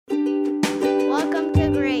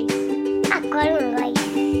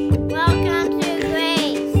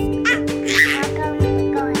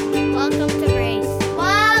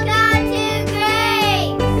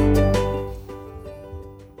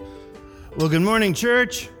Well, good morning,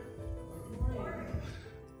 church.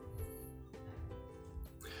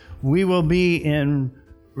 We will be in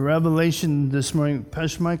Revelation this morning.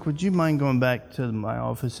 Pastor Mike, would you mind going back to my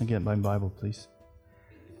office and get my Bible, please?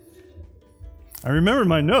 I remember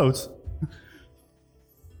my notes.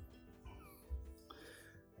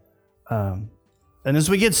 And as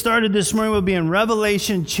we get started this morning, we'll be in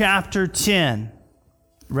Revelation chapter 10.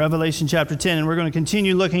 Revelation chapter 10, and we're going to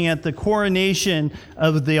continue looking at the coronation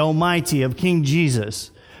of the Almighty, of King Jesus.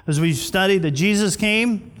 As we've studied that Jesus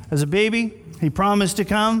came as a baby, he promised to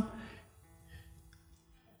come.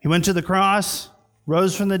 He went to the cross,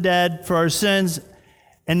 rose from the dead for our sins,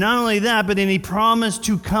 and not only that, but then he promised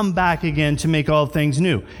to come back again to make all things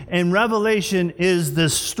new. And Revelation is the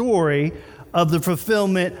story of the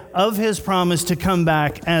fulfillment of his promise to come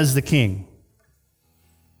back as the King.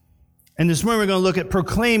 And this morning we're going to look at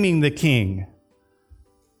proclaiming the King,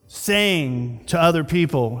 saying to other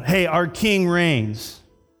people, hey, our King reigns.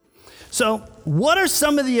 So what are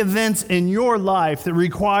some of the events in your life that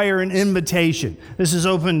require an invitation? This is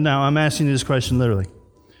open now. I'm asking you this question literally.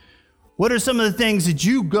 What are some of the things that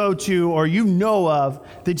you go to or you know of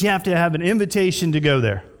that you have to have an invitation to go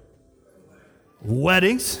there?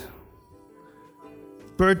 Weddings,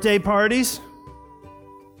 birthday parties,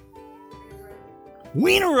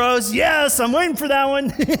 Wiener Rose, yes, I'm waiting for that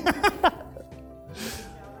one.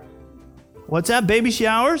 What's that? Baby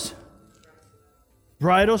showers?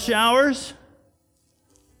 Bridal showers?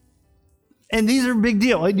 And these are a big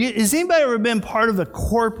deal. Has anybody ever been part of a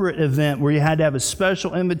corporate event where you had to have a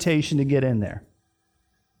special invitation to get in there?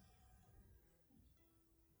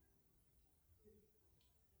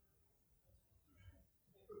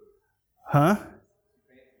 Huh?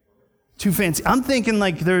 Too fancy. I'm thinking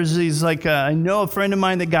like there's these I know a friend of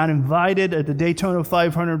mine that got invited at the Daytona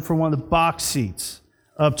 500 for one of the box seats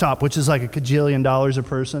up top, which is like $1 kajillion a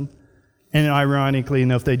person. And ironically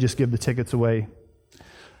enough, they just give the tickets away.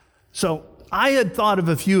 So I had thought of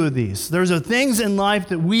a few of these. There's things in life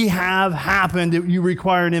that we have happened that you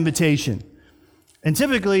require an invitation. And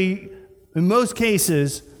typically, in most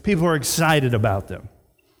cases, people are excited about them.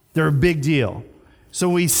 They're a big deal. So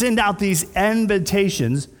we send out these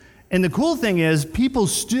invitations. And the cool thing is, people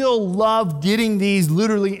still love getting these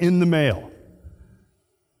literally in the mail.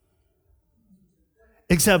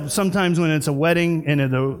 Except sometimes when it's a wedding and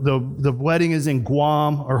the wedding is in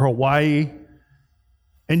Guam or Hawaii,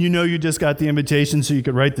 and you know you just got the invitation so you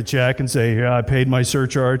could write the check and say, yeah, I paid my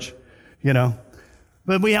surcharge, you know.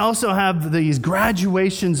 But we also have these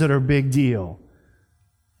graduations that are a big deal.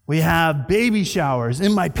 We have baby showers,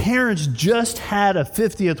 and my parents just had a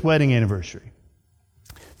 50th wedding anniversary.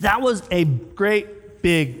 That was a great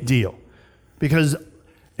big deal because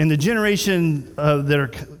in the generation that are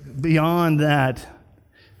beyond that,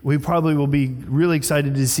 we probably will be really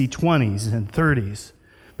excited to see 20s and 30s.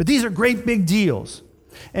 But these are great big deals.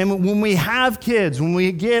 And when we have kids, when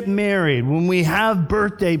we get married, when we have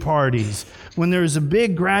birthday parties, when there's a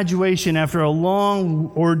big graduation after a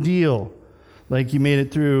long ordeal, like you made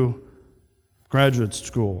it through graduate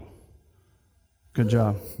school. Good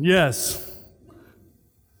job. Yes.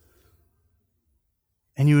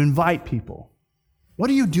 And you invite people. What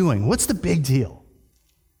are you doing? What's the big deal?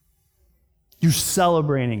 You're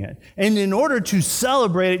celebrating it. And in order to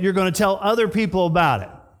celebrate it, you're going to tell other people about it.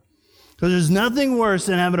 Because there's nothing worse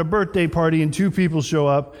than having a birthday party and 2 people show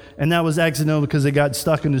up, and that was accidental because they got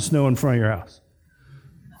stuck in the snow in front of your house.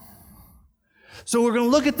 So we're going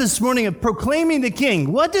to look at this morning at proclaiming the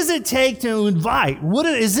King. What does it take to invite?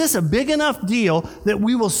 Is this a big enough deal that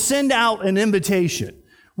we will send out an invitation?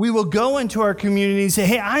 We will go into our community and say,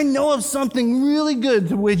 hey, I know of something really good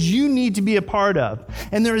to which you need to be a part of.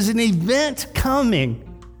 And there is an event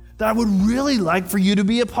coming that I would really like for you to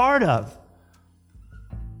be a part of.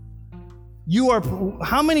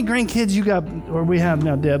 How many grandkids you got, or we have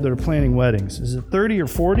now, Deb, that are planning weddings? Is it 30 or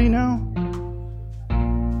 40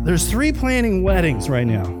 now? There's 3 planning weddings right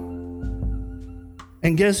now.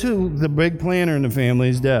 And guess who the big planner in the family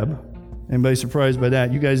is? Deb. Anybody surprised by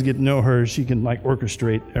that? You guys get to know her. She can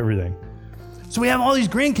orchestrate everything. So we have all these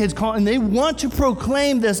grandkids calling, and they want to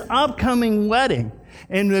proclaim this upcoming wedding,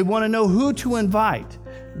 and they want to know who to invite.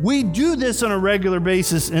 We do this on a regular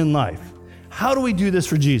basis in life. How do we do this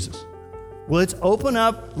for Jesus? Well, let's open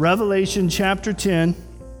up Revelation chapter 10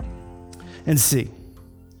 and see.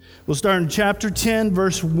 We'll start in chapter 10,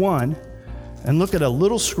 verse 1, and look at a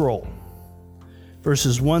little scroll,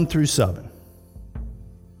 verses 1 through 7.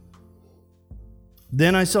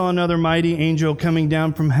 Then I saw another mighty angel coming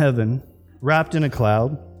down from heaven, wrapped in a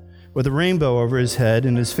cloud, with a rainbow over his head,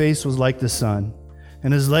 and his face was like the sun,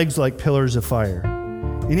 and his legs like pillars of fire.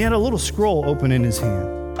 And he had a little scroll open in his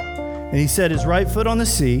hand. And he set his right foot on the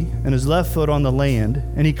sea and his left foot on the land,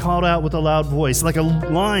 and he called out with a loud voice, like a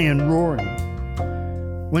lion roaring.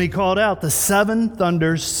 When he called out, the 7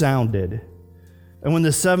 thunders sounded. And when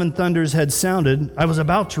the 7 thunders had sounded, I was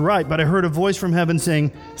about to write, but I heard a voice from heaven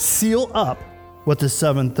saying, "Seal up what the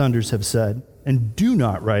 7 thunders have said, and do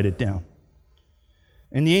not write it down."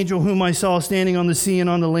 And the angel whom I saw standing on the sea and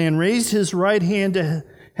on the land raised his right hand to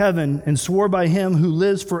heaven and swore by him who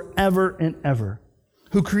lives forever and ever,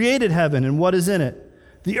 who created heaven and what is in it,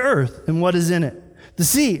 the earth and what is in it, the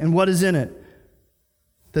sea and what is in it,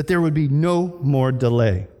 that there would be no more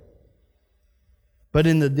delay. But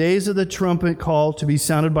in the days of the trumpet call to be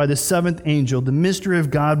sounded by the 7th angel, the mystery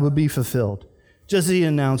of God would be fulfilled, just as he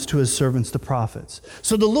announced to his servants, the prophets.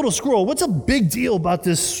 So the little scroll, what's a big deal about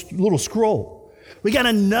this little scroll? We got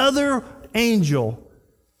another angel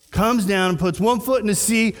comes down and puts 1 foot in the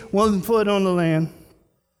sea, 1 foot on the land,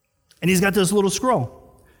 and he's got this little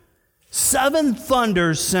scroll. 7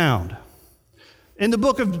 thunders sound. In the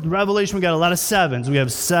book of Revelation, we got a lot of 7s. We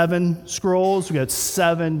have 7 scrolls, we got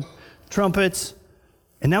 7 trumpets,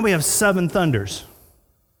 and now we have 7 thunders.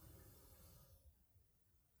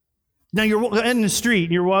 Now you're in the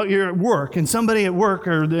street, and you're at work, and somebody at work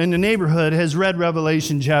or in the neighborhood has read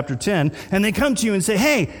Revelation chapter 10, and they come to you and say,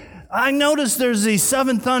 "Hey, I noticed there's these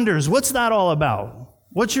 7 thunders. What's that all about?"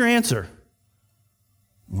 What's your answer?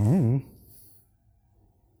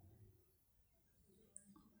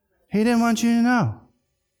 He didn't want you to know.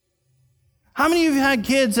 How many of you had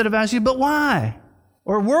kids that have asked you, "But why?"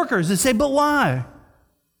 Or workers that say, "But why?"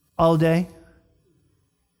 All day.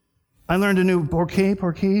 I learned a new por qué.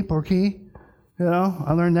 You know,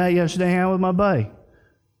 I learned that yesterday hanging out with my buddy.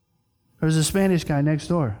 There was a Spanish guy next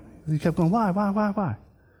door. He kept going, why?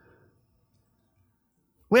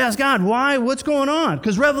 We asked God, why? What's going on?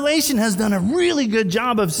 Because Revelation has done a really good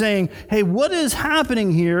job of saying, hey, what is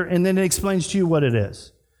happening here? And then it explains to you what it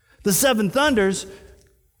is. The 7 thunders,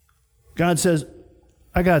 God says,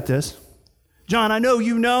 I got this. John, I know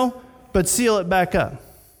you know, but seal it back up.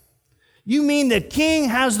 You mean the king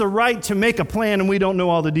has the right to make a plan and we don't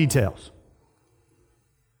know all the details?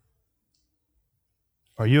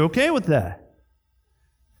 Are you okay with that?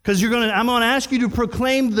 Because I'm going to ask you to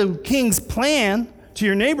proclaim the king's plan to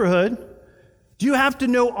your neighborhood. Do you have to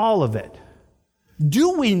know all of it?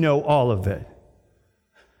 Do we know all of it?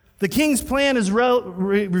 The king's plan is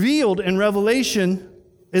revealed in Revelation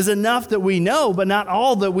is enough that we know, but not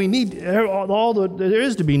all that we need, all that there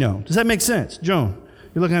is to be known. Does that make sense? Joan,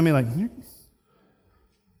 you're looking at me like,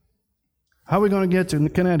 how are we going to get to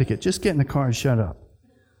Connecticut? Just get in the car and shut up.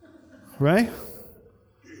 Right?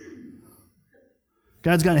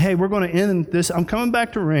 God's going, hey, we're going to end this. I'm coming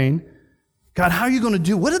back to reign. God, how are you going to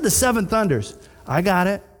do? What are the 7 thunders? I got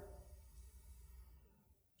it.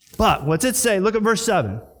 But what's it say? Look at verse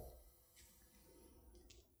 7.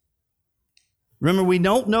 Remember, we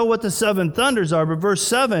don't know what the 7 thunders are, but verse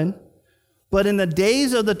 7, but in the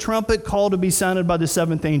days of the trumpet call to be sounded by the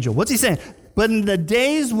 7th angel. What's he saying? But in the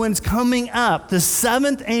days when it's coming up, the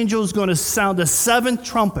 7th angel is going to sound the 7th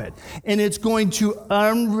trumpet, and it's going to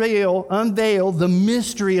unveil the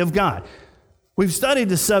mystery of God. We've studied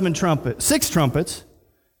the 6 trumpets.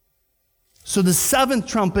 So the 7th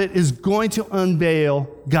trumpet is going to unveil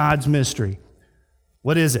God's mystery.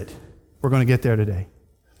 What is it? We're going to get there today.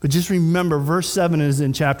 But just remember, verse 7 is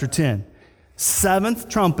in chapter 10. 7th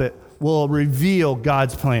trumpet will reveal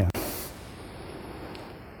God's plan.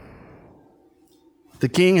 The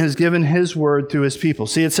king has given his word through his people.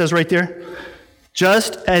 See, it says right there,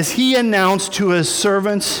 just as he announced to his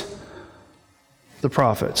servants, the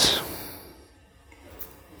prophets.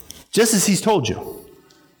 Just as he's told you.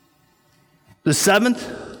 The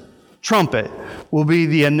 7th trumpet will be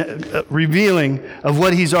the revealing of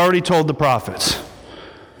what he's already told the prophets.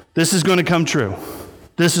 This is going to come true.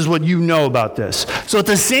 This is what you know about this. So at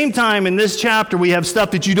the same time, in this chapter, we have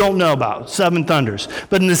stuff that you don't know about, 7 thunders.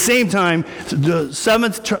 But in the same time, the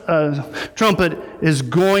 7th trumpet is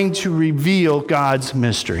going to reveal God's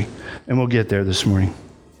mystery. And we'll get there this morning.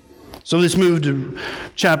 So let's move to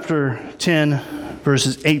chapter 10,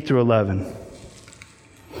 verses 8 through 11.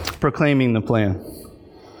 Proclaiming the plan.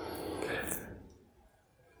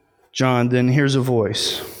 John, then here's a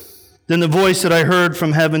voice. Then the voice that I heard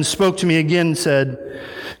from heaven spoke to me again and said,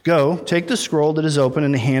 go, take the scroll that is open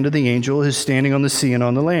in the hand of the angel who is standing on the sea and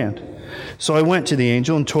on the land. So I went to the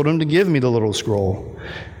angel and told him to give me the little scroll.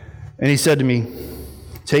 And he said to me,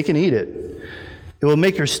 take and eat it. It will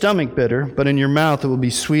make your stomach bitter, but in your mouth it will be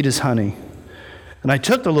sweet as honey. And I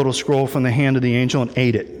took the little scroll from the hand of the angel and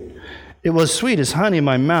ate it. It was sweet as honey in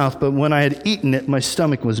my mouth, but when I had eaten it, my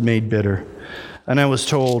stomach was made bitter. And I was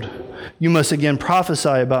told, you must again prophesy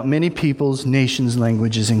about many peoples, nations,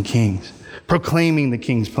 languages, and kings, proclaiming the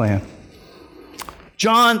king's plan.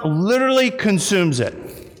 John literally consumes it.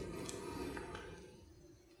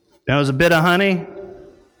 Now, there's a bit of honey,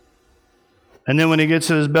 and then when he gets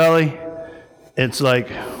to his belly, it's like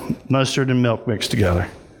mustard and milk mixed together.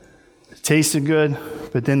 It tasted good,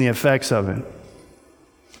 but then the effects of it.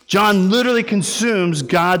 John literally consumes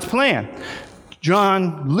God's plan.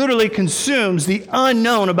 John literally consumes the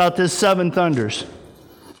unknown about this seven thunders.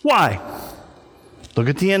 Why? Look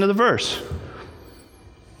at the end of the verse.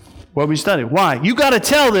 What we studied. Why? You got to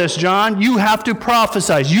tell this, John. You have to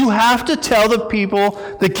prophesy. You have to tell the people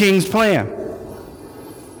the king's plan.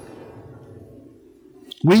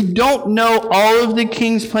 We don't know all of the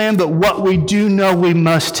king's plan, but what we do know, we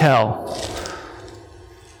must tell.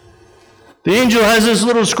 The angel has this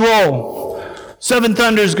little scroll. Seven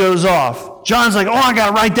thunders goes off. John's like, I got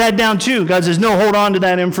to write that down too. God says, no, hold on to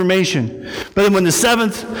that information. But then when the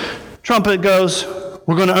seventh trumpet goes,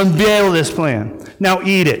 we're going to unveil this plan. Now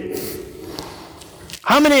eat it.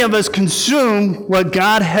 How many of us consume what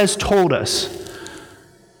God has told us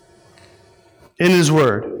in His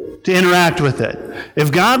Word to interact with it?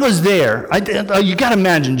 If God was there, you got to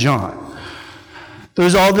imagine John.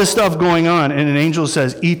 There's all this stuff going on, and an angel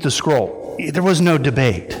says, eat the scroll. There was no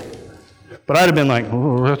debate. But I'd have been like,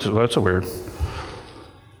 oh, that's weird.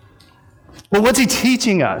 Well, what's He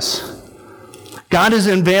teaching us? God is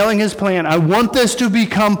unveiling His plan. I want this to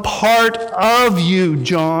become part of you,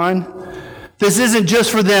 John. This isn't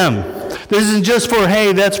just for them. This isn't just for,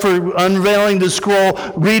 hey, that's for unveiling the scroll,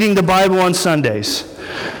 reading the Bible on Sundays.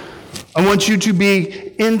 I want you to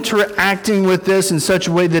be interacting with this in such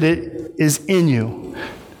a way that it is in you.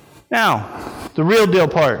 Now, the real deal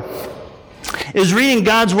part. Is reading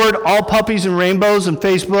God's Word all puppies and rainbows and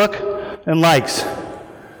Facebook and likes?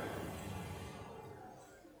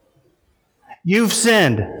 You've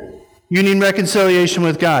sinned. You need reconciliation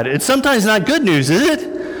with God. It's sometimes not good news, is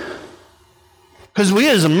it? Because we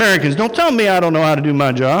as Americans, don't tell me I don't know how to do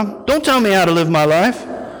my job. Don't tell me how to live my life.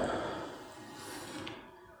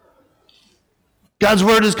 God's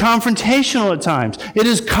Word is confrontational at times. It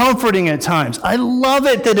is comforting at times. I love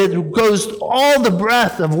it that it goes all the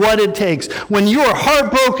breadth of what it takes. When you are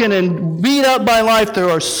heartbroken and beat up by life, there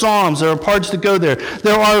are psalms, there are parts that go there.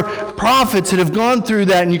 There are prophets that have gone through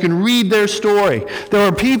that, and you can read their story. There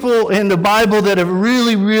are people in the Bible that have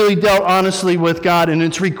really, really dealt honestly with God, and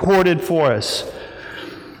it's recorded for us.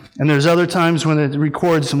 And there's other times when it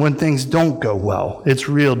records when things don't go well. It's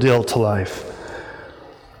real deal to life.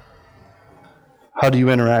 How do you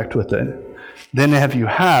interact with it? Then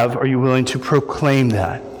are you willing to proclaim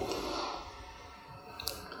that?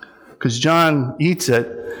 Because John eats it,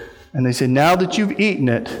 and they say, now that you've eaten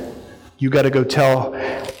it, you got to go tell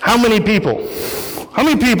how many people? How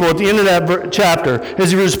many people at the end of that chapter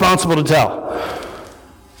is he responsible to tell?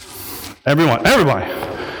 Everyone. Everybody.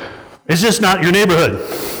 It's just not your neighborhood.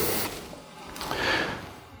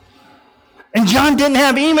 And John didn't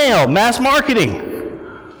have email, mass marketing.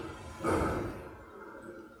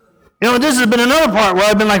 You know, this has been another part where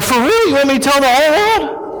I've been like, for real? You want me to tell the whole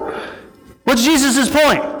world? What's Jesus'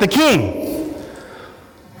 point? The king.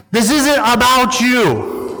 This isn't about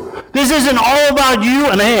you. This isn't all about you,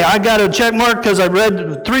 and hey, I got a check mark because I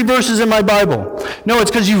read 3 verses in my Bible. No, it's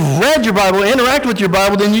because you've read your Bible, interact with your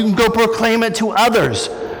Bible, then you can go proclaim it to others.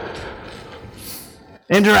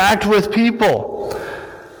 Interact with people.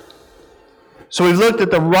 So we've looked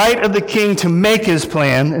at the right of the king to make his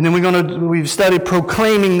plan, and then we've studied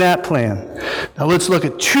proclaiming that plan. Now let's look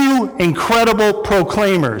at 2 incredible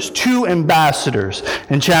proclaimers, 2 ambassadors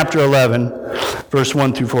in chapter 11, verse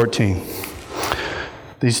 1 through 14.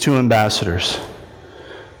 These 2 ambassadors.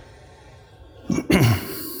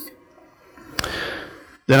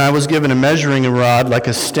 Then I was given a measuring rod like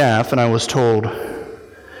a staff, and I was told,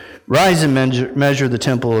 rise and measure the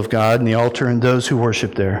temple of God and the altar and those who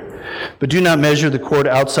worship there. But do not measure the court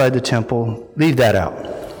outside the temple. Leave that out.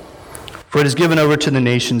 For it is given over to the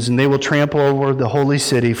nations, and they will trample over the holy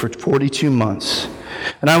city for 42 months.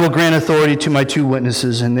 And I will grant authority to my 2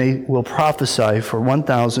 witnesses, and they will prophesy for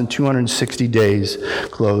 1,260 days,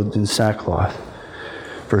 clothed in sackcloth.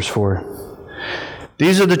 Verse 4.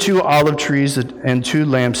 These are the 2 olive trees and 2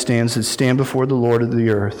 lampstands that stand before the Lord of the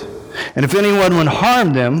earth. And if anyone would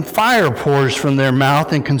harm them, fire pours from their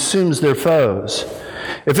mouth and consumes their foes.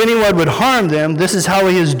 If anyone would harm them, this is how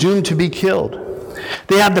he is doomed to be killed.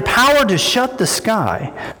 They have the power to shut the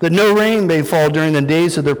sky, that no rain may fall during the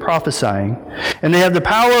days of their prophesying. And they have the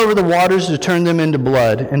power over the waters to turn them into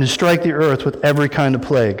blood, and to strike the earth with every kind of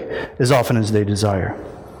plague, as often as they desire.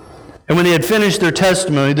 And when they had finished their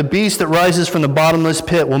testimony, the beast that rises from the bottomless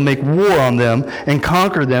pit will make war on them and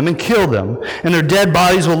conquer them and kill them. And their dead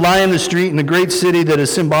bodies will lie in the street in the great city that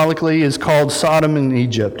is symbolically is called Sodom in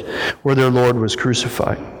Egypt, where their Lord was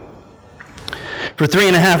crucified. For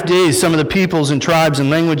 3.5 days, some of the peoples and tribes and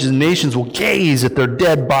languages and nations will gaze at their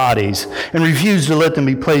dead bodies and refuse to let them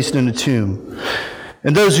be placed in a tomb.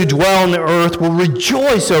 And those who dwell on the earth will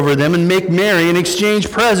rejoice over them and make merry and exchange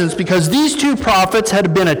presents, because these two prophets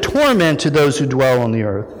had been a torment to those who dwell on the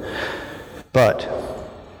earth. But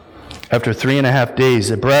after 3.5 days,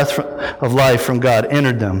 the breath of life from God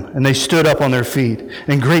entered them, and they stood up on their feet,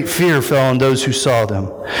 and great fear fell on those who saw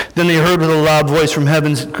them. Then they heard with a loud voice from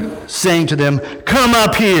heaven saying to them, "Come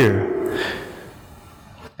up here."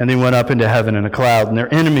 And they went up into heaven in a cloud, and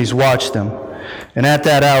their enemies watched them. And at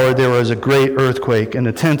that hour there was a great earthquake, and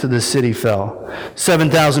a tenth of the city fell.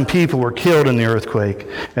 7,000 people were killed in the earthquake,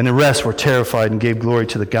 and the rest were terrified and gave glory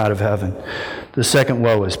to the God of heaven. The second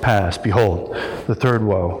woe is past. Behold, the third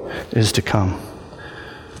woe is to come.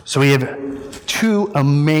 So we have two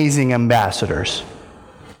amazing ambassadors,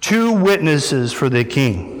 two witnesses for the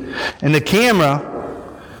king. And the camera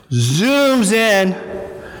zooms in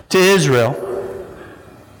to Israel.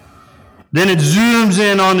 Then it zooms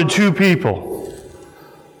in on the two people.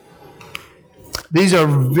 These are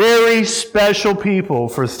very special people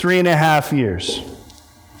for 3.5 years.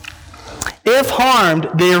 If harmed,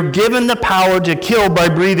 they are given the power to kill by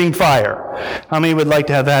breathing fire. How many would like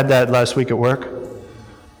to have had that last week at work?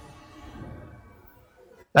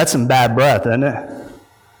 That's some bad breath, isn't it?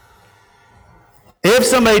 If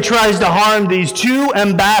somebody tries to harm these two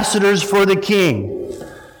ambassadors for the king,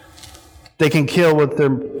 they can kill with their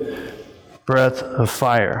breath of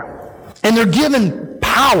fire. And they're given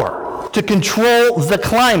power to control the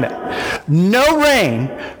climate. No rain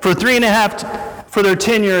for for their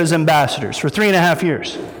tenure as ambassadors, for 3.5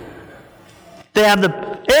 years. They have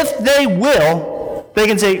if they will, they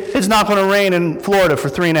can say it's not going to rain in Florida for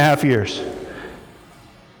 3.5 years.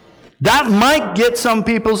 That might get some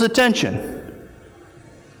people's attention.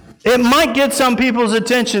 It might get some people's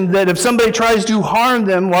attention that if somebody tries to harm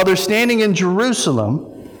them while they're standing in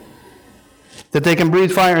Jerusalem, that they can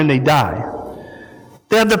breathe fire and they die.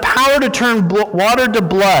 They have the power to turn water to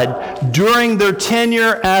blood during their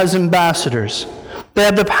tenure as ambassadors. They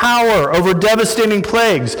have the power over devastating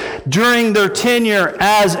plagues during their tenure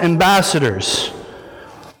as ambassadors.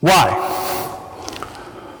 Why?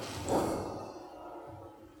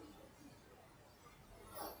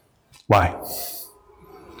 Why?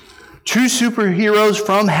 Two superheroes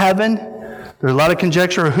from heaven. There's a lot of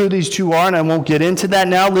conjecture of who these two are, and I won't get into that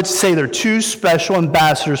now. Let's say they're two special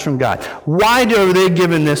ambassadors from God. Why are they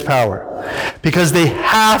given this power? Because they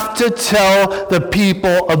have to tell the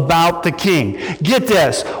people about the king. Get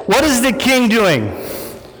this. What is the king doing?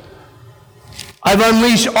 I've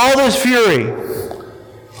unleashed all this fury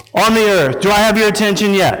on the earth. Do I have your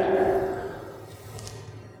attention yet?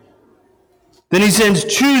 Then he sends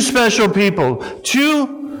two special people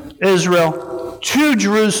to Israel, to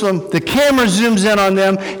Jerusalem. The camera zooms in on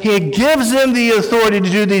them. He gives them the authority to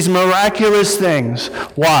do these miraculous things.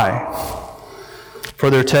 Why? For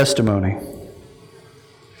their testimony.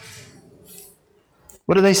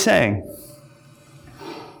 What are they saying?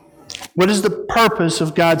 What is the purpose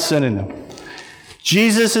of God sending them?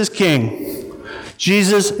 Jesus is king.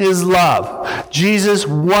 Jesus is love. Jesus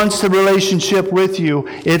wants the relationship with you.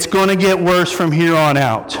 It's going to get worse from here on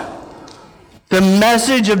out. The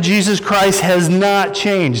message of Jesus Christ has not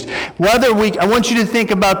changed. I want you to think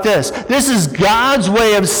about this. This is God's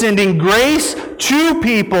way of sending grace to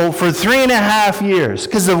people for 3.5 years.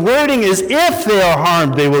 Because the wording is, if they are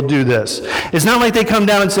harmed, they will do this. It's not like they come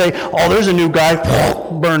down and say, oh, there's a new guy,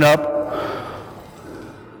 burn up.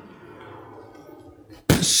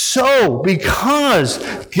 So, because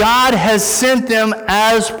God has sent them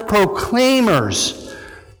as proclaimers,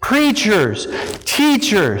 preachers,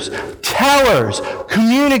 teachers, tellers,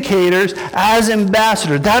 communicators, as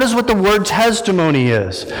ambassadors. That is what the word testimony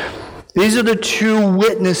is. These are the two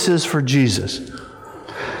witnesses for Jesus.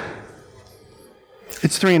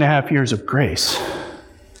 It's 3.5 years of grace.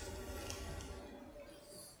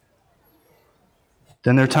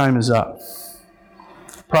 Then their time is up.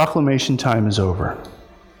 Proclamation time is over.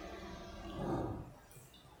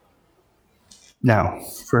 Now,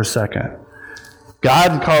 for a second.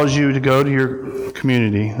 God calls you to go to your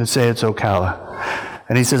community. Let's say it's Ocala.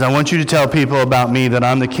 And he says, I want you to tell people about me, that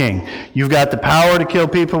I'm the king. You've got the power to kill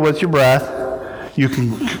people with your breath. You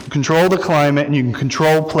can control the climate, and you can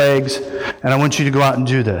control plagues. And I want you to go out and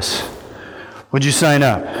do this. Would you sign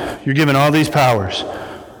up? You're given all these powers.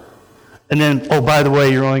 And then, oh, by the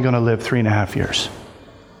way, you're only going to live 3.5 years.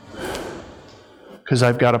 because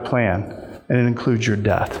I've got a plan, and it includes your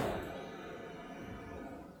death.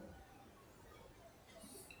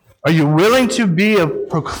 Are you willing to be a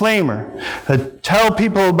proclaimer, tell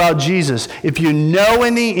people about Jesus, if you know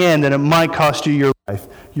in the end that it might cost you your life,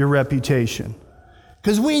 your reputation?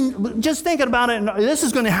 Because just thinking about it, this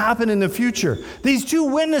is going to happen in the future. These two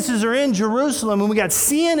witnesses are in Jerusalem, and we got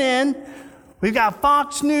CNN, we've got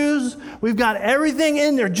Fox News, we've got everything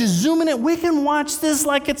in there, just zooming it. We can watch this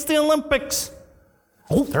like it's the Olympics.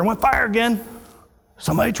 Oh, there went fire again.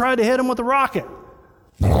 Somebody tried to hit him with a rocket.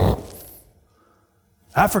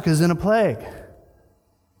 Africa's in a plague.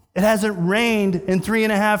 It hasn't rained in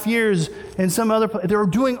 3.5 years in some other place. They're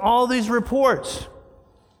doing all these reports.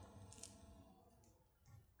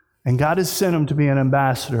 And God has sent him to be an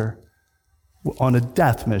ambassador on a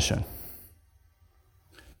death mission.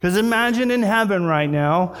 Because imagine in heaven right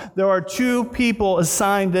now, there are 2 people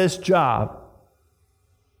assigned this job.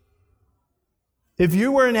 If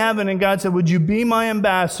you were in heaven and God said, would you be my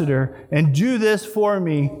ambassador and do this for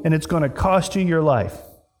me, and it's going to cost you your life,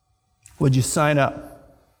 would you sign up?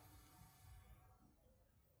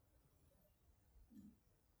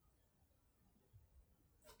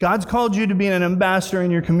 God's called you to be an ambassador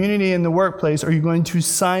in your community, in the workplace. Are you going to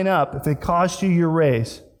sign up if it costs you your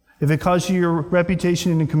raise, if it costs you your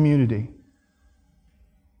reputation in the community?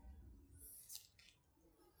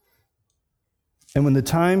 And when the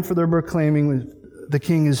time for their proclaiming the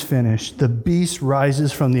king is finished, the beast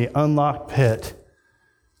rises from the unlocked pit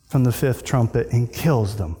from the 5th trumpet and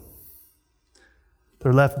kills them.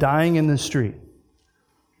 They're left dying in the street,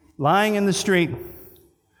 lying in the street.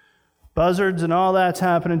 Buzzards and all that's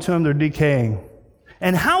happening to them, they're decaying.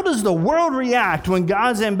 And how does the world react when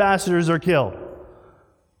God's ambassadors are killed?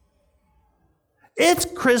 It's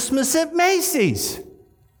Christmas at Macy's.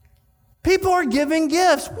 People are giving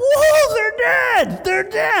gifts. Whoa, they're dead. They're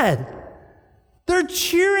dead. They're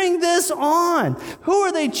cheering this on. Who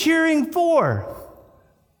are they cheering for?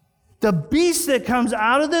 The beast that comes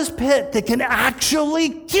out of this pit that can actually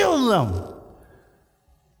kill them.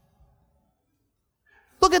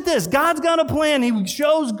 Look at this. God's got a plan. He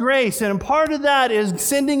shows grace, and part of that is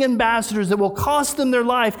sending ambassadors that will cost them their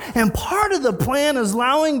life. And part of the plan is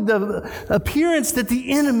allowing the appearance that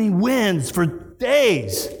the enemy wins for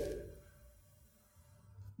days.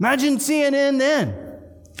 Imagine CNN then.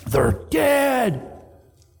 They're dead.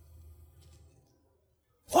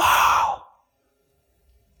 Wow.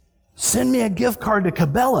 Send me a gift card to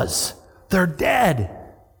Cabela's. They're dead.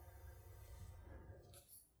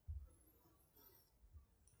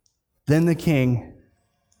 Then the king,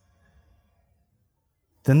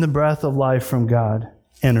 then the breath of life from God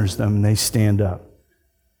enters them and they stand up.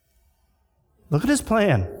 Look at his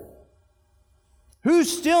plan.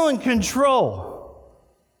 Who's still in control?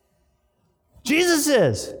 Jesus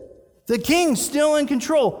is. The king's still in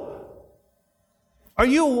control. Are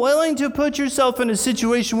you willing to put yourself in a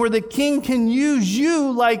situation where the king can use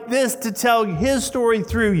you like this to tell his story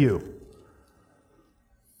through you?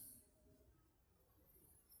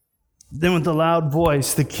 Then with a loud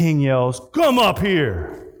voice, the king yells, "Come up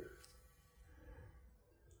here!"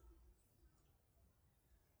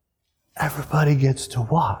 Everybody gets to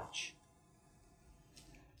watch.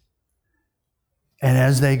 And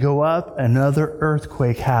as they go up, another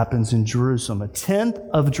earthquake happens in Jerusalem. 1/10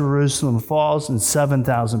 of Jerusalem falls and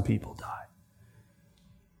 7,000 people die.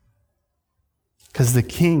 Because the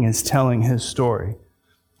king is telling his story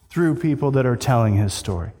through people that are telling his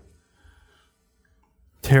story.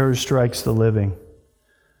 Terror strikes the living.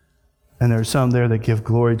 And there are some there that give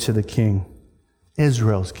glory to the king,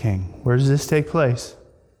 Israel's king. Where does this take place?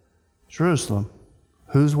 Jerusalem.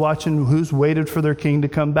 Who's watching? Who's waited for their king to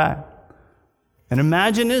come back? And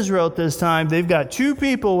imagine Israel at this time. They've got 2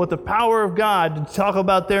 people with the power of God to talk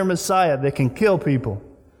about their Messiah that can kill people.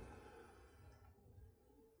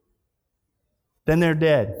 Then they're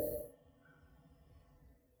dead.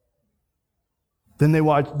 Then they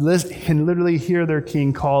can literally hear their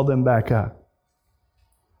king call them back up.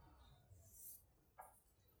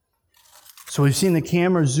 So we've seen the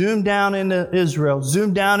camera zoom down into Israel,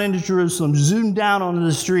 zoom down into Jerusalem, zoom down onto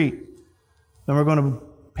the street. Then we're going to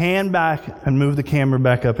pan back and move the camera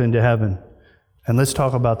back up into heaven. And let's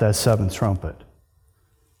talk about that 7th trumpet.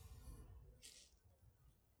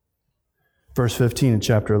 Verse 15 in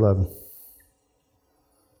chapter 11.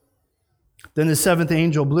 Then the 7th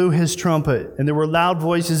angel blew his trumpet, and there were loud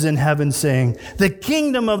voices in heaven saying, "The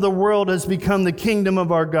kingdom of the world has become the kingdom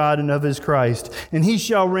of our God and of his Christ, and he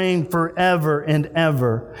shall reign forever and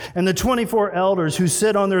ever." And the 24 elders who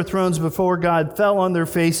sit on their thrones before God fell on their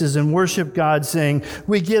faces and worshiped God, saying,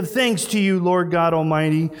 "We give thanks to you, Lord God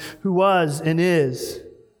Almighty, who was and is,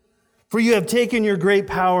 For you have taken your great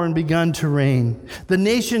power and begun to reign. The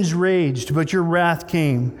nations raged, but your wrath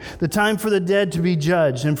came. The time for the dead to be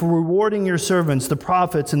judged, and for rewarding your servants, the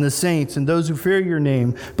prophets and the saints, and those who fear your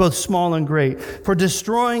name, both small and great, for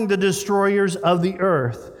destroying the destroyers of the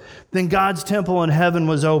earth. Then God's temple in heaven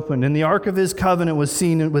was opened, and the ark of his covenant was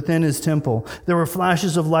seen within his temple. There were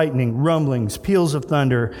flashes of lightning, rumblings, peals of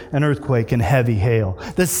thunder, an earthquake, and heavy hail.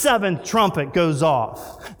 The seventh trumpet goes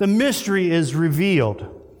off. The mystery is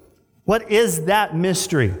revealed. What is that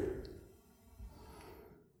mystery?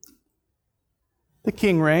 The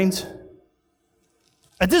king reigns.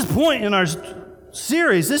 At this point in our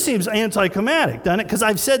series, this seems anticlimactic, doesn't it? Because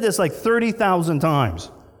I've said this like 30,000 times.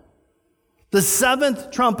 The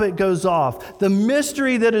seventh trumpet goes off. The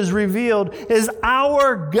mystery that is revealed is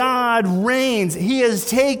our God reigns. He is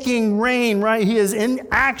taking reign, right? He is in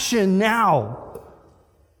action now.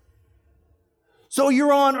 So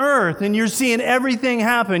you're on earth and you're seeing everything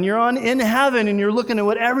happen. You're in heaven and you're looking at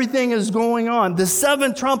what everything is going on. The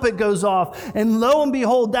seventh trumpet goes off, and lo and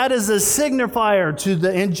behold, that is a signifier to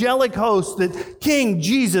the angelic host that King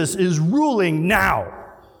Jesus is ruling now.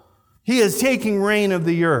 He is taking reign of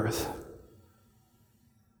the earth.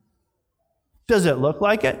 Does it look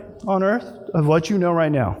like it on earth of what you know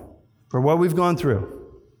right now? For what we've gone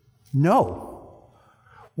through? No.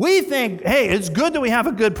 We think, hey, it's good that we have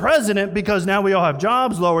a good president because now we all have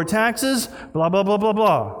jobs, lower taxes, blah, blah, blah, blah,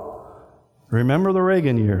 blah. Remember the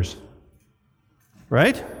Reagan years,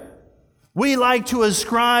 right? We like to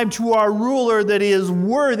ascribe to our ruler that he is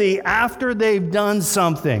worthy after they've done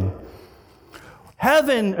something.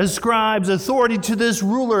 Heaven ascribes authority to this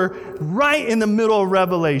ruler right in the middle of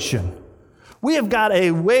Revelation. We have got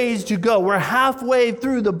a ways to go. We're halfway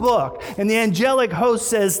through the book, and the angelic host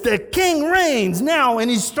says, the king reigns now,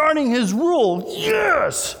 and he's starting his rule.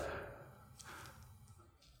 Yes!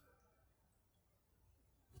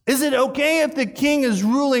 Is it okay if the king is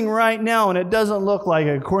ruling right now and it doesn't look like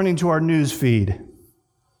it according to our news feed?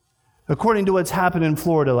 According to what's happened in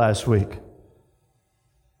Florida last week?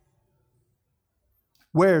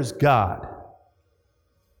 Where's God?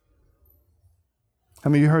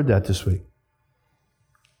 How many of you heard that this week?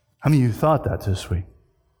 How many of you thought that this week?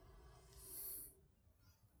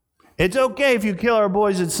 It's okay if you kill our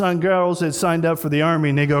boys and girls that signed up for the army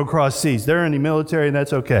and they go across seas. They're in the military and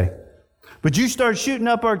that's okay. But you start shooting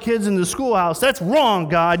up our kids in the schoolhouse, that's wrong,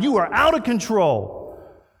 God. You are out of control.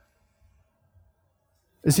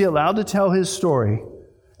 Is he allowed to tell his story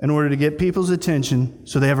in order to get people's attention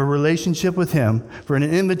so they have a relationship with him for an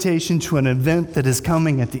invitation to an event that is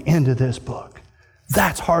coming at the end of this book?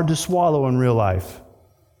 That's hard to swallow in real life.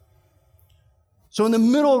 So in the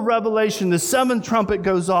middle of Revelation, the seventh trumpet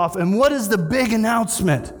goes off, and what is the big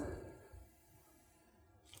announcement?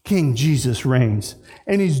 King Jesus reigns,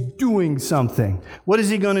 and he's doing something. What is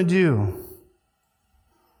he going to do?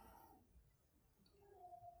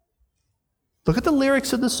 Look at the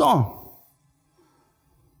lyrics of the song.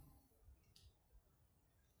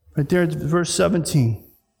 Right there, verse 17.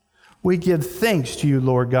 We give thanks to you,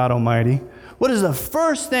 Lord God Almighty. What is the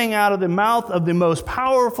first thing out of the mouth of the most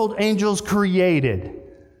powerful angels created?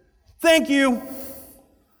 Thank you.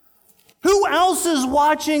 Who else is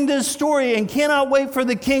watching this story and cannot wait for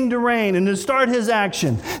the king to reign and to start his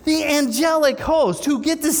action? The angelic host who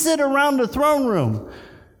get to sit around the throne room.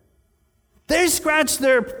 They scratch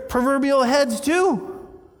their proverbial heads too.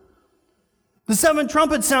 The seventh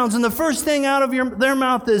trumpet sounds and the first thing out of their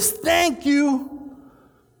mouth is, thank you.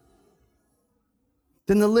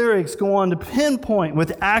 Then the lyrics go on to pinpoint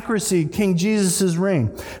with accuracy King Jesus'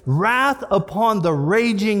 reign. Wrath upon the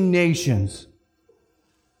raging nations.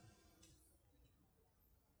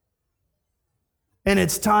 And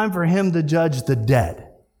it's time for him to judge the dead.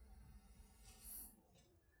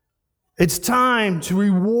 It's time to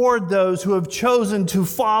reward those who have chosen to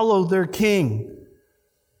follow their king.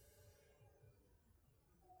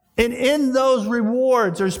 And in those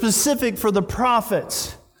rewards are specific for the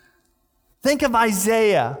prophets. Think of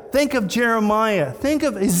Isaiah, think of Jeremiah, think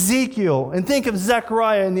of Ezekiel, and think of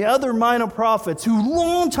Zechariah and the other minor prophets who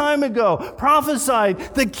long time ago prophesied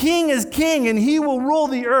the king is king and he will rule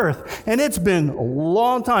the earth. And it's been a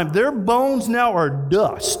long time. Their bones now are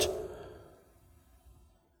dust.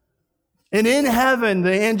 And in heaven,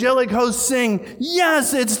 the angelic hosts sing,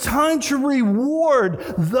 yes, it's time to reward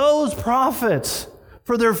those prophets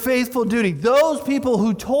for their faithful duty. Those people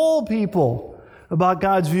who told people about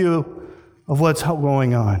God's view of what's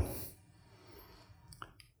going on.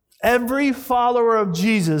 Every follower of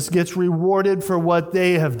Jesus gets rewarded for what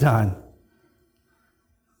they have done.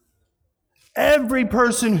 Every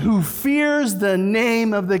person who fears the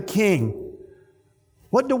name of the King.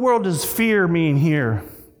 What in the world does fear mean here?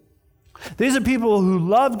 These are people who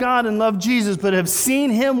love God and love Jesus, but have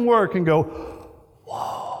seen him work and go,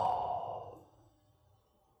 whoa.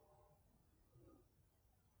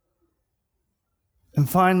 And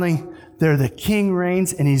finally, there the king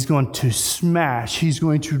reigns, and he's going to smash. He's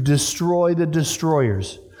going to destroy the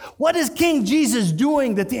destroyers. What is King Jesus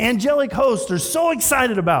doing that the angelic hosts are so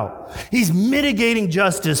excited about? He's mitigating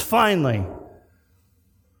justice, finally.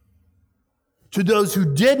 To those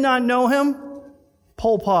who did not know him,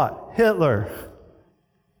 Pol Pot, Hitler,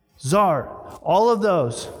 Tsar, all of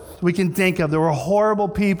those we can think of. There were horrible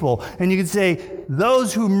people. And you can say,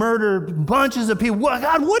 those who murdered bunches of people,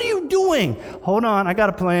 God, what are you doing? Hold on, I got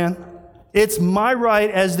a plan. It's my right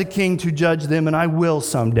as the king to judge them, and I will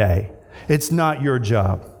someday. It's not your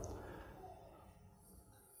job.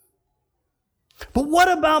 But what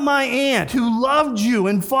about my aunt who loved you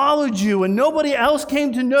and followed you, and nobody else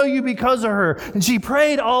came to know you because of her, and she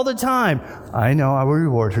prayed all the time? I know, I will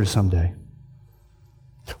reward her someday.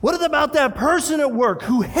 What about that person at work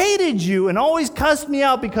who hated you and always cussed me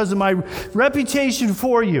out because of my reputation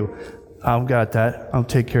for you? I've got that. I'll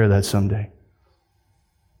take care of that someday.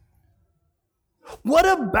 What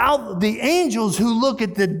about the angels who look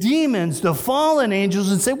at the demons, the fallen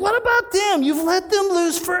angels, and say, what about them? You've let them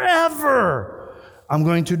loose forever. I'm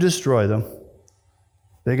going to destroy them.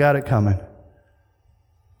 They got it coming.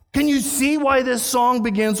 Can you see why this song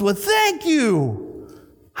begins with thank you?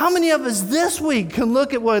 How many of us this week can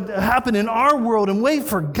look at what happened in our world and wait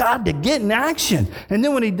for God to get in action? And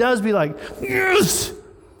then when he does, be like, yes!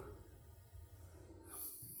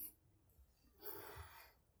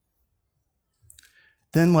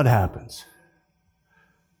 Then what happens?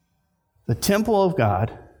 The temple of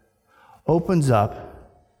God opens up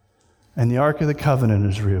and the Ark of the Covenant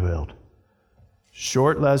is revealed.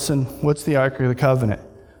 Short lesson, what's the Ark of the Covenant?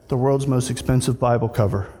 The world's most expensive Bible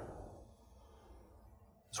cover.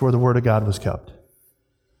 It's where the Word of God was kept.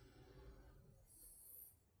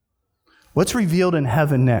 What's revealed in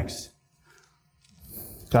heaven next?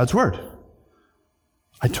 God's Word.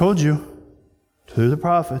 I told you, through the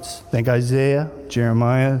prophets, think Isaiah,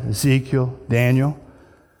 Jeremiah, Ezekiel, Daniel.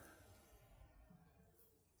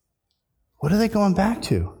 What are they going back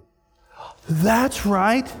to? That's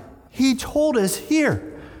right. He told us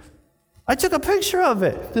here. I took a picture of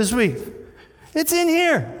it this week. It's in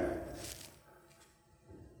here.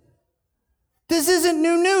 This isn't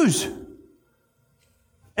new news.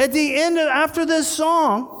 At the end after this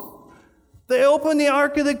song, they open the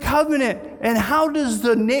Ark of the Covenant. And how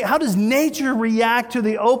does nature react to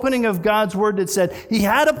the opening of God's Word that said, he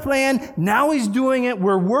had a plan, now he's doing it,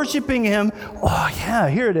 we're worshiping him. Oh yeah,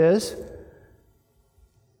 here it is.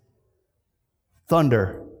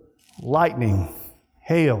 Thunder, lightning,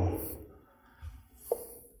 hail.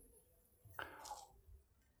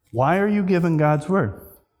 Why are you given God's Word?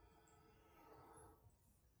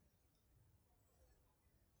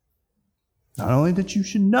 Not only that you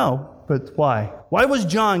should know, but why? Why was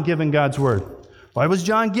John given God's Word? Why was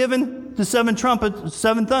John given the 7 trumpets,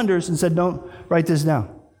 7 thunders, and said, don't write this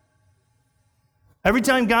down? Every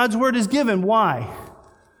time God's Word is given, why?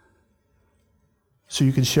 So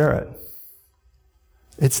you can share it.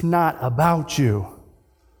 It's not about you.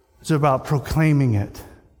 It's about proclaiming it.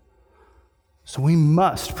 So we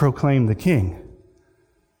must proclaim the King.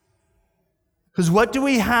 Because what do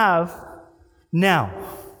we have now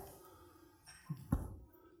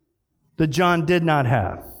that John did not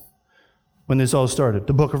have when this all started?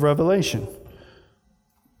 The book of Revelation.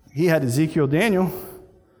 He had Ezekiel, Daniel.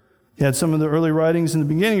 He had some of the early writings in the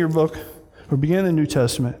beginning of your book, or beginning of the New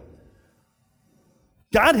Testament.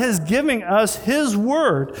 God has given us his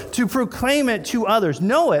word to proclaim it to others.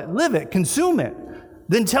 Know it, live it, consume it.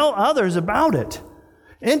 Then tell others about it.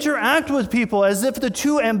 Interact with people as if the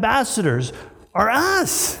 2 ambassadors are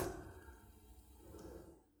us.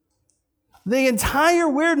 The entire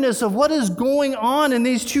weirdness of what is going on in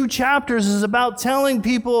these 2 chapters is about telling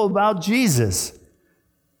people about Jesus.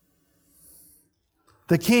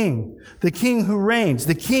 The King who reigns,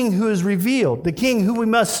 the King who is revealed, the King who we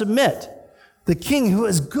must submit, the King who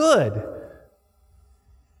is good.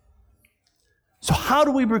 So how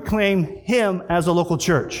do we proclaim him as a local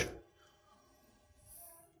church?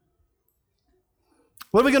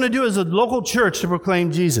 What are we going to do as a local church to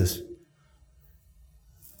proclaim Jesus?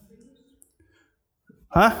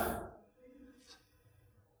 Huh?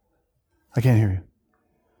 I can't hear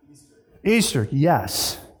you. Easter,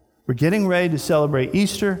 yes. We're getting ready to celebrate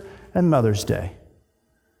Easter and Mother's Day.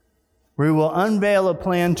 We will unveil a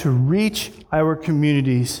plan to reach our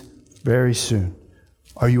communities very soon.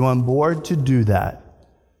 Are you on board to do that?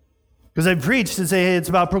 Because I preached to say, hey, it's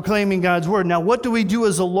about proclaiming God's word. Now, what do we do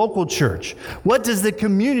as a local church? What does the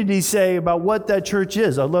community say about what that church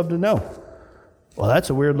is? I'd love to know. Well, that's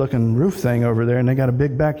a weird-looking roof thing over there, and they got a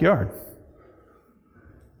big backyard.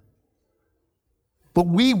 But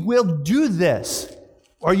we will do this.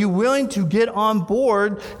 Are you willing to get on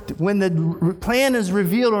board when the plan is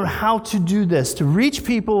revealed on how to do this, to reach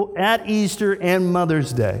people at Easter and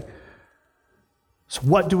Mother's Day? So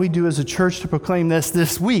what do we do as a church to proclaim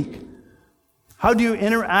this week? How do you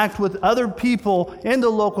interact with other people in the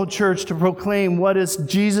local church to proclaim what is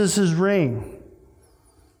Jesus' reign?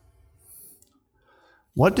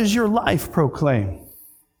 What does your life proclaim?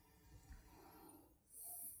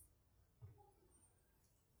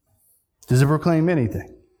 Does it proclaim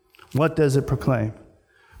anything? What does it proclaim?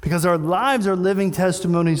 Because our lives are living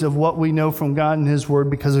testimonies of what we know from God and His Word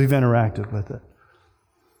because we've interacted with it.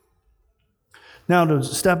 Now, to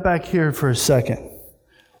step back here for a second.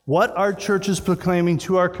 What our church is proclaiming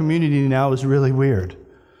to our community now is really weird.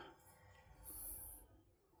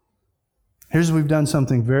 Here's we've done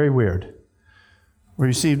something very weird. We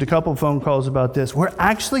received a couple phone calls about this. We're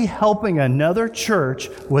actually helping another church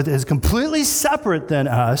that is completely separate than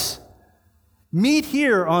us meet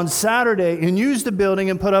here on Saturday and use the building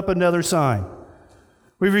and put up another sign.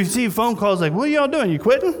 We've received phone calls like, what are y'all doing? You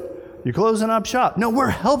quitting? You closing up shop? No, we're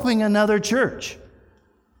helping another church.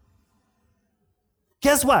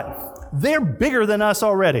 Guess what? They're bigger than us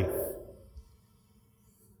already.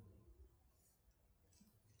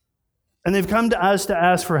 And they've come to us to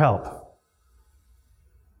ask for help.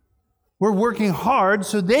 We're working hard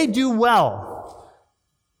so they do well.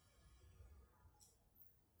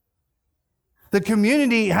 The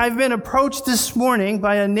community, I've been approached this morning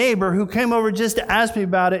by a neighbor who came over just to ask me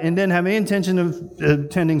about it and didn't have any intention of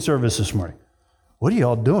attending service this morning. What are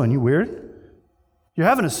y'all doing? You weird? You're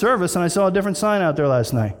having a service, and I saw a different sign out there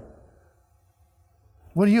last night.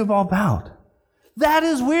 What are you all about? That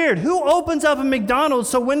is weird. Who opens up a McDonald's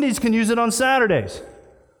so Wendy's can use it on Saturdays?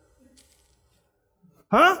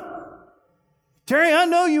 Huh? Terry, I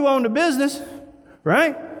know you owned a business,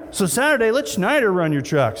 right? So Saturday, let Schneider run your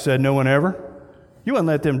truck, said no one ever. You wouldn't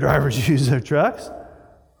let them drivers use their trucks.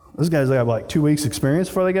 Those guys have like 2 weeks experience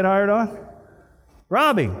before they get hired on.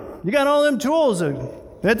 Robbie, you got all them tools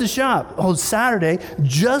at the shop. Oh, Saturday,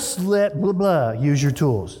 just let blah, blah use your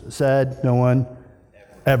tools. Said no one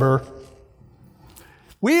ever.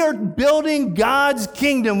 We are building God's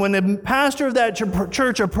kingdom. When the pastor of that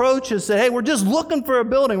church approached us and said, hey, we're just looking for a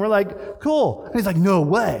building. We're like, cool. And he's like, no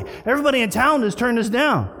way. Everybody in town has turned us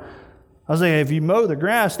down. I was like, if you mow the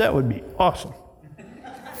grass, that would be awesome.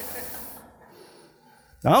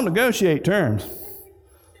 I'll negotiate terms.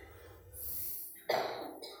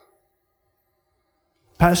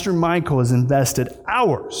 Pastor Michael has invested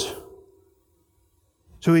hours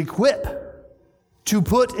to equip, to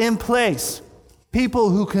put in place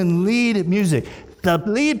people who can lead music. The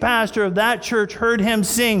lead pastor of that church heard him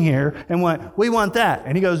sing here and went, we want that.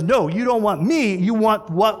 And he goes, no, you don't want me. You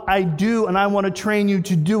want what I do, and I want to train you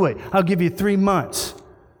to do it. I'll give you 3 months.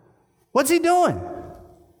 What's he doing?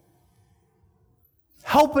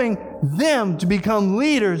 Helping them to become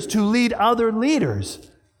leaders, to lead other leaders.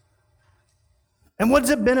 And what does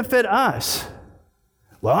it benefit us?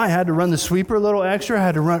 Well, I had to run the sweeper a little extra. I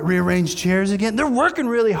had to rearrange chairs again. They're working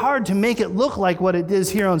really hard to make it look like what it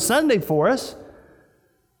is here on Sunday for us.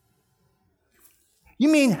 You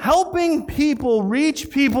mean helping people reach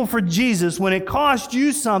people for Jesus when it costs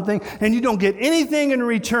you something and you don't get anything in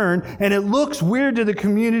return and it looks weird to the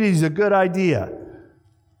community is a good idea?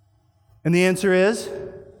 And the answer is,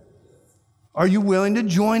 are you willing to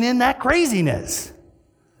join in that craziness?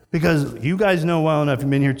 Because you guys know well enough, you've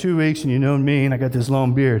been here 2 weeks and you know me, and I got this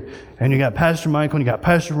long beard. And you got Pastor Michael and you got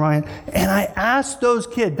Pastor Ryan. And I asked those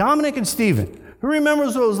kids, Dominic and Stephen, who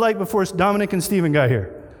remembers what it was like before Dominic and Stephen got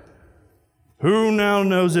here? Who now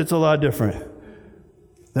knows it's a lot different?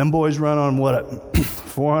 Them boys run on what,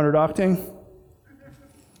 400 octane?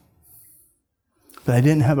 But I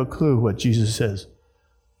didn't have a clue what Jesus says.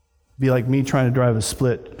 It'd be like me trying to drive a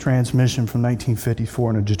split transmission from 1954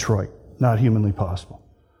 into Detroit. Not humanly possible.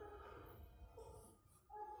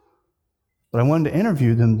 But I wanted to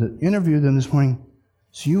interview them this morning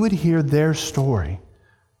so you would hear their story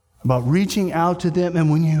about reaching out to them.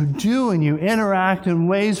 And when you do and you interact in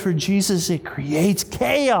ways for Jesus, it creates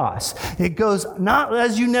chaos. It goes not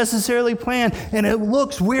as you necessarily planned, and it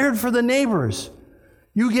looks weird for the neighbors.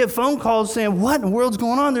 You get phone calls saying, what in the world's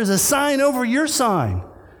going on? There's a sign over your sign.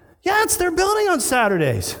 Yeah, it's their building on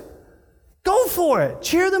Saturdays. Go for it.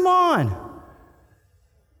 Cheer them on.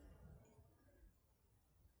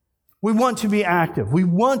 We want to be active. We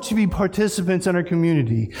want to be participants in our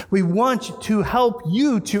community. We want to help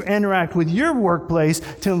you to interact with your workplace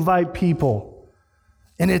to invite people.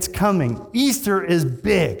 And it's coming. Easter is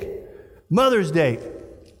big. Mother's Day,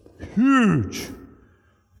 huge.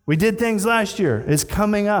 We did things last year. It's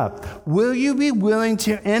coming up. Will you be willing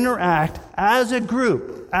to interact as a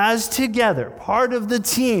group, as together, part of the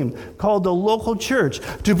team called the local church,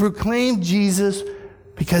 to proclaim Jesus,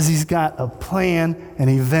 because he's got a plan and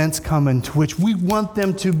events coming to which we want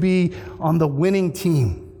them to be on the winning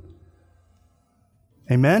team.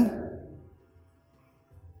 Amen?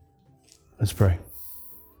 Let's pray.